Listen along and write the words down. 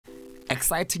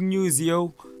Exciting news,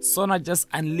 yo! Sonaar just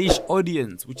unleashed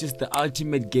Audience, which is the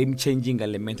ultimate game-changing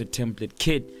Elementor template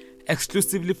kit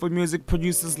exclusively for music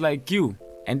producers like you.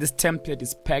 And this template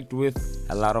is packed with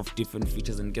a lot of different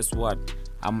features, and guess what?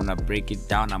 I'm gonna break it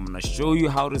down. I'm gonna show you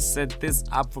how to set this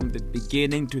up from the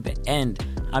beginning to the end.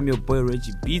 I'm your boy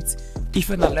Reggie Beatz. If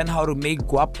you wanna learn how to make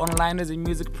guap online as a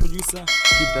music producer,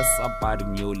 hit the sub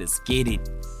button, yo. Let's get it.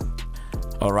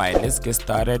 Alright, let's get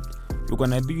started. We're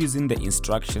gonna be using the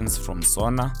instructions from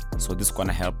Sonaar, so this is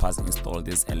gonna help us install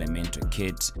this Elementor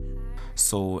kit.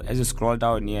 So as you scroll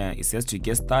down here, it says to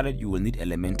get started you will need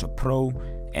Elementor Pro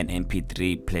and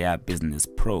MP3 Player Business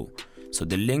Pro. So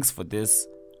the links for this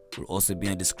will also be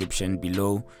in the description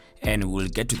below, and we'll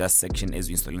get to that section as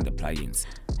we're installing the plugins.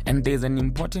 And there's an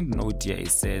important note here.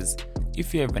 It says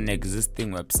if you have an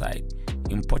existing website,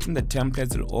 importing the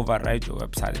templates will override your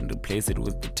website and replace it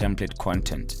with the template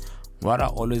content. What I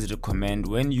always recommend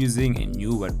when using a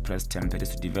new WordPress template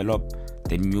is to develop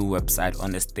the new website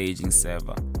on a staging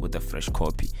server with a fresh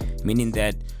copy, meaning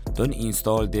that don't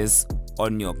install this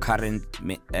on your current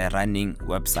running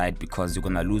website because you're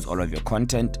gonna lose all of your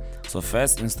content. So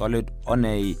first install it on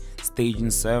a staging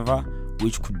server,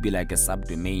 which could be like a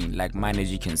subdomain like mine.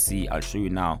 As you can see, I'll show you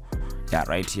now. Yeah,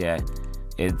 right here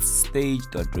it's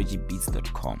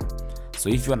stage.reggiebeatz.com. So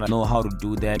if you want to know how to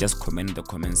do that, just comment in the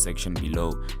comment section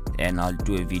below and I'll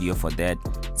do a video for that.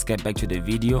 Let's get back to the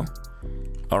video.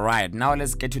 Alright, now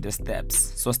let's get to the steps.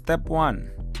 So step 1,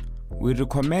 we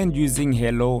recommend using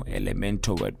Hello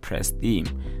Elementor WordPress theme,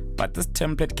 but this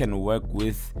template can work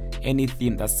with any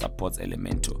theme that supports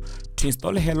Elementor. To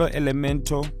install Hello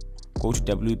Elementor, go to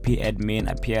WP admin,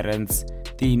 appearance,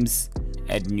 themes,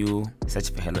 add new,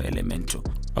 search for Hello Elementor.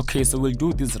 Okay, so we'll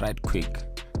do this right quick.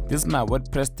 This is my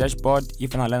WordPress dashboard.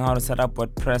 If you want to learn how to set up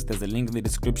WordPress, there's a link in the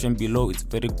description below. It's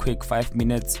very quick, 5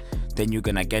 minutes. Then you're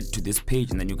gonna get to this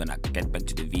page and then you're gonna get back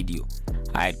to the video.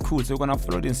 Alright, cool. So we're gonna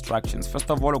follow the instructions.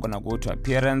 First of all, we're gonna go to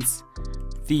appearance,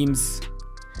 themes,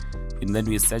 and then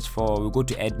we go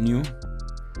to add new,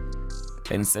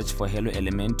 then search for Hello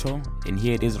Elementor, and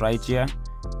here it is right here.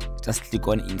 Just click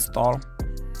on install,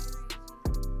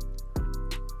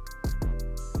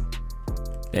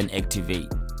 then activate.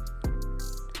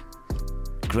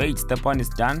 Great, step 1 is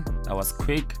done. That was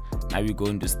quick. Now we go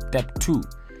into step 2.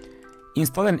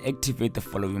 Install and activate the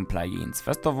following plugins.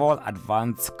 First of all,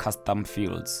 advanced custom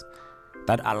fields.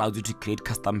 That allows you to create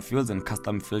custom fields and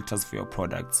custom filters for your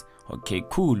products. Okay,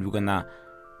 cool. We're gonna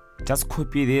just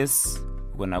copy this.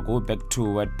 We're gonna go back to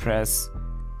WordPress.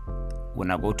 We're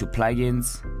gonna go to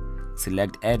plugins,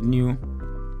 select add new,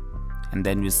 and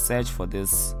then we search for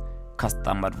this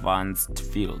custom advanced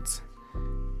fields.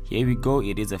 Here we go,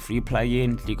 it is a free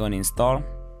plugin. Click on install,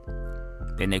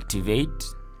 then activate.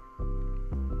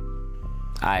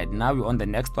 Alright, now we're on the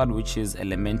next one, which is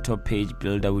Elementor Page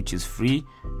Builder, which is free.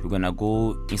 We're gonna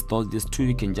go install this too.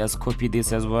 You can just copy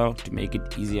this as well to make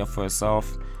it easier for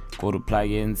yourself. Go to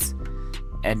plugins,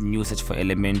 add new, search for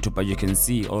Elementor. But you can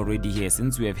see already here,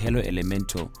 since we have Hello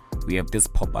Elementor, we have this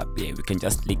pop-up here. We can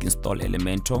just click install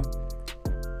Elementor,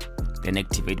 then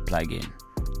activate plugin.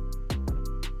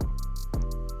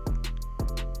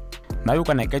 Now we're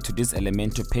gonna get to this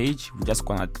Elementor page. We're just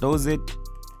gonna close it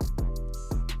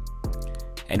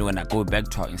and we're gonna go back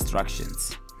to our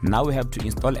instructions. Now we have to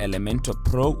install Elementor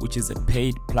Pro, which is a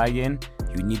paid plugin.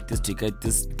 You need this to get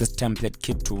this template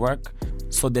kit to work.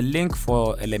 So the link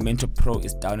for Elementor Pro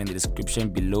is down in the description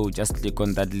below. Just click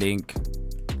on that link,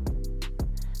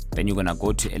 then you're gonna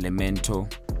go to Elementor.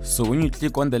 So when you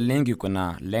click on the link, you're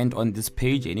gonna land on this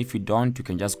page, and if you don't, you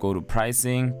can just go to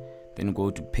pricing, then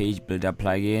go to page builder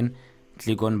plugin,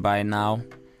 click on buy now,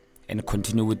 and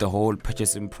continue with the whole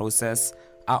purchasing process.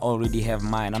 I already have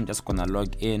mine. I'm just gonna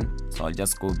log in, so I'll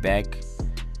just go back,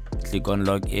 click on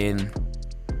log in.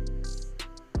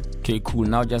 Okay, cool.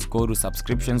 Now just go to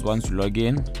subscriptions once you log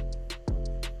in,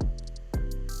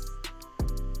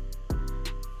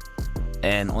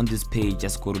 and on this page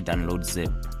just go to download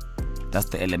zip. That's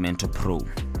the Elementor Pro.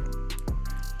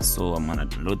 So I'm gonna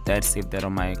download that, save that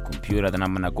on my computer. Then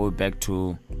I'm gonna go back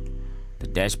to the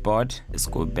dashboard. Let's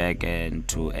go back and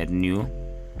to add new,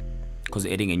 because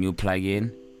we're adding a new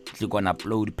plugin. Click on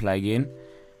upload plugin,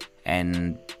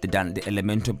 and the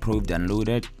Elementor Pro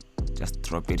downloaded. Just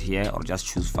drop it here, or just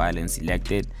choose file and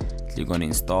select it. Click on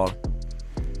install,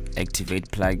 activate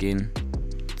plugin,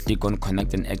 click on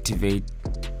connect and activate.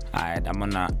 Alright, I'm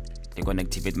gonna click on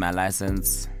activate my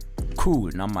license.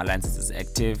 Cool, now my license is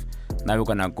active. Now we're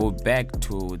gonna go back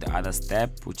to the other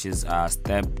step, which is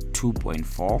step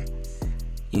 2.4.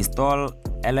 Install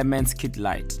ElementsKit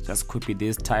Lite. Just copy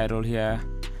this title here.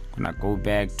 Gonna go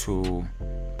back to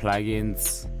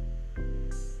plugins,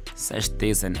 search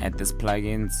this and add these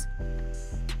plugins.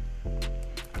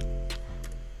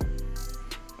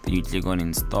 Then you click on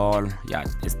install. Yeah,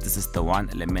 this is the one,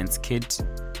 ElementsKit.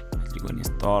 Click on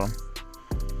install,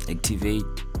 activate.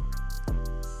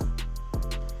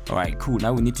 Alright, cool.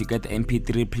 Now we need to get the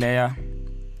MP3 player.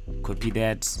 Copy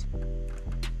that,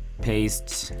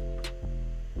 paste,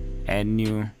 add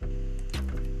new.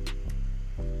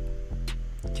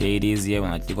 Okay, it is here.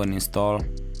 When I click on install,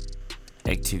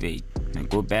 activate, and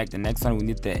go back. The next one, we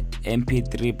need the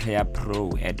MP3 Player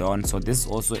Pro add-on. So this is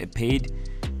also a paid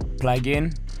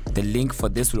plugin. The link for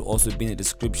this will also be in the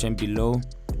description below.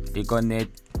 Click on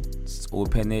it,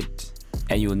 open it,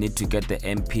 and you'll need to get the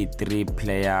MP3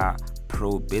 Player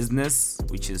Pro Business,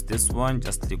 which is this one.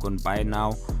 Just click on buy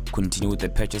now, continue with the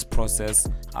purchase process.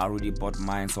 I already bought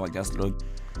mine, so I'll just log.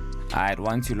 Alright,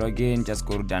 once you log in, just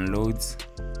go to downloads,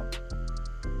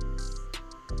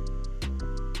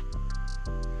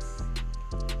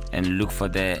 and look for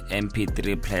the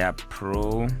MP3 Player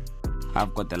Pro.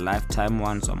 I've got the lifetime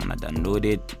one, so I'm gonna download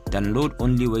it. Download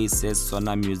only where it says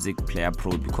Sonaar Music Player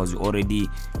Pro, because you already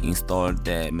installed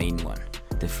the main one,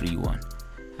 the free one.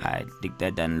 Alright, click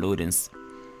that download and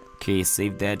okay,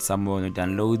 save that somewhere in the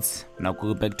downloads. Now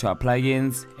go back to our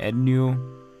plugins, add new,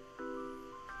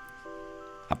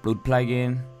 upload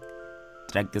plugin,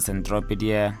 drag this and drop it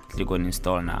here, click on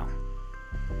install now.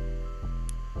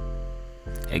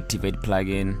 Activate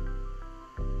plugin.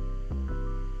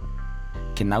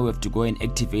 Okay, now we have to go and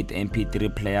activate the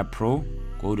MP3 Player Pro.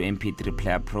 Go to MP3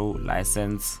 Player Pro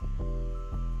license,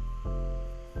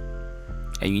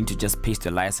 and you need to just paste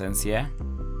the license here.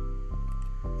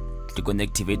 Click on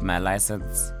activate my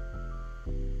license,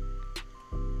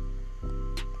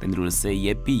 then it will say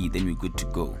yippee, then we're good to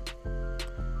go.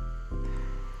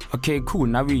 Okay, cool.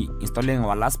 Now we installing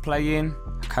our last plugin.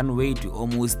 I can't wait, we're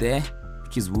almost there,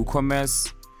 which is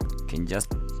WooCommerce. You can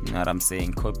just, you know what I'm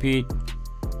saying, copy it,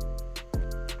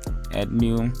 add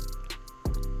new.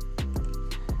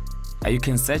 You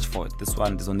can search for it. This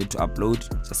one, there's no need to upload.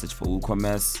 Just search for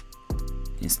WooCommerce,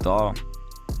 install.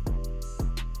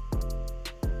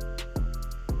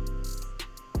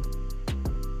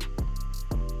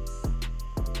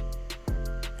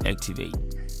 Activate.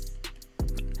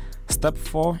 Step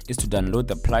 4 is to download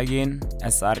the plugin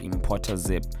SR Importer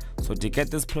Zip. So to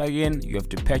get this plugin, you have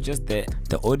to purchase the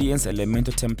Audience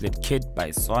Elementor Template Kit by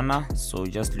Sonaar. So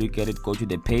just look at it, go to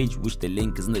the page, which the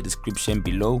link is in the description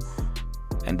below,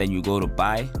 and then you go to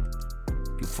buy.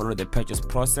 You follow the purchase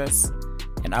process,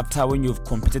 and after when you've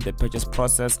completed the purchase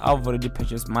process, I've already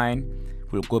purchased mine.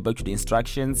 We'll go back to the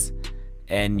instructions,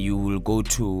 and you will go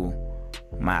to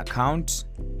my account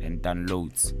and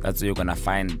downloads. That's where you're gonna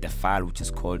find the file, which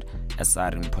is called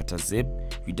SR Importer Zip.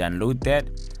 You download that.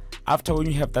 After when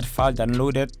you have that file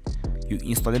downloaded, you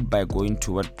install it by going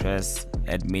to WordPress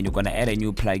admin. You're gonna add a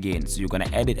new plugin, so you're gonna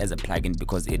add it as a plugin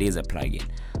because it is a plugin.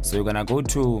 So you're gonna go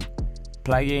to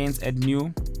plugins, add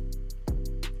new,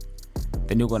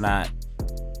 then you're gonna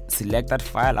select that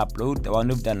file, upload the one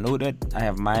you've downloaded. I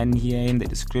have mine here in the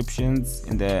descriptions,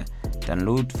 in the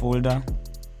download folder,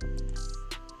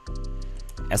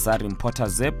 SR Importer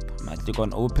Zip. I click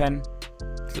on open,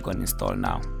 click on install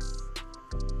now,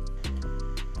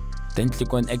 then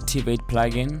click on activate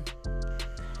plugin.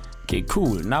 Okay,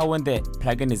 cool. Now when the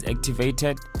plugin is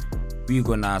activated, we're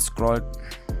gonna scroll.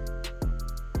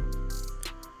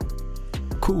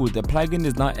 Cool, the plugin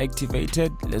is now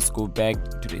activated. Let's go back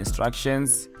to the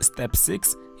instructions. Step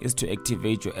 6 is to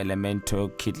activate your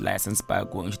Elementor kit license by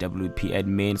going to WP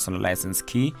admin Sonaar license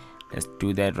key. Let's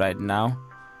do that right now.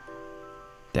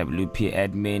 WP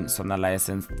admin Sonaar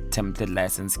license template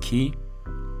license key.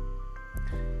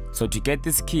 So to get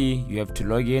this key, you have to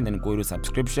log in and go to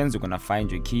subscriptions. You're gonna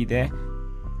find your key there.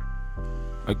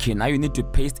 Okay, now you need to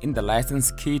paste in the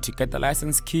license key. To get the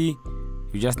license key,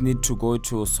 you just need to go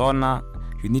to Sonaar.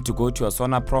 You need to go to your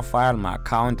Sonaar profile, my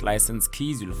account, license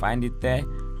keys. You'll find it there.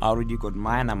 I already got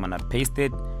mine. I'm gonna paste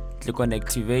it. Click on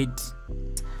activate.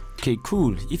 Okay,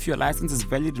 cool. If your license is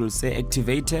valid, it will say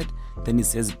activated. Then it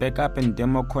says backup and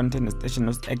demo content extension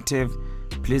is active.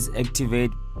 Please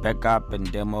activate backup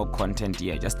and demo content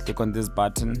here. Just click on this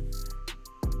button,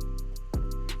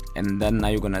 and then now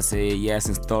you're gonna say yes,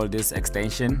 install this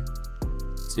extension,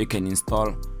 so you can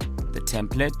install the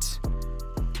template.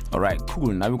 Alright,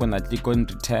 cool. Now we're gonna click on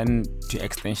return to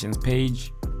extensions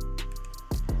page.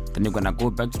 Then you're gonna go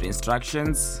back to the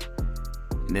instructions,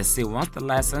 and they say once the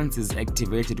license is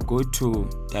activated, go to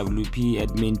WP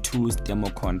admin tools demo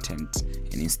content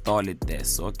and install it there.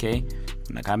 So okay,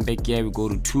 when I come back here, we go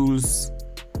to tools,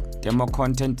 demo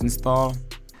content, install.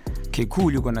 Okay,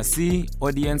 cool. You're gonna see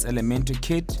Audience Elementor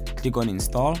Kit. Click on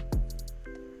install.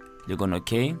 click on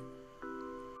OK.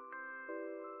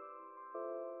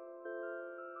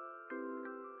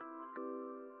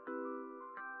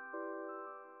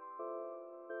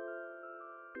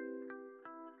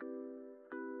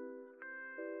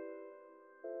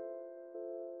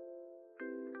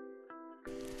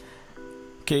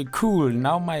 Okay, cool.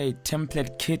 Now my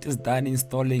template kit is done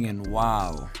installing, and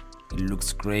wow, it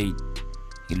looks great.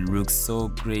 It looks so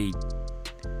great.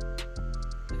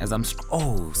 As I'm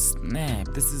oh snap,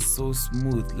 this is so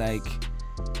smooth. Like,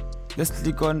 let's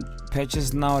click on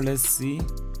purchase now. Let's see.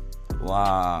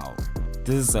 Wow,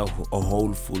 this is a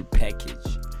whole full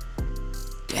package.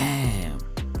 Damn.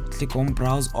 Click on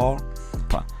browse all.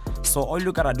 So all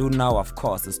you gotta do now, of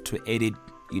course, is to edit,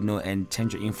 you know, and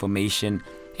change your information.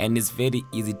 And it's very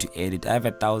easy to edit. I have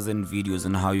 1,000 videos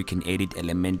on how you can edit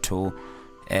Elementor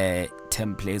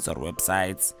templates or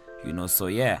websites, you know. So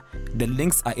yeah, the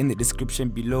links are in the description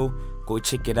below. Go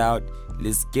check it out.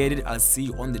 Let's get it. I'll see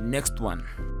you on the next one.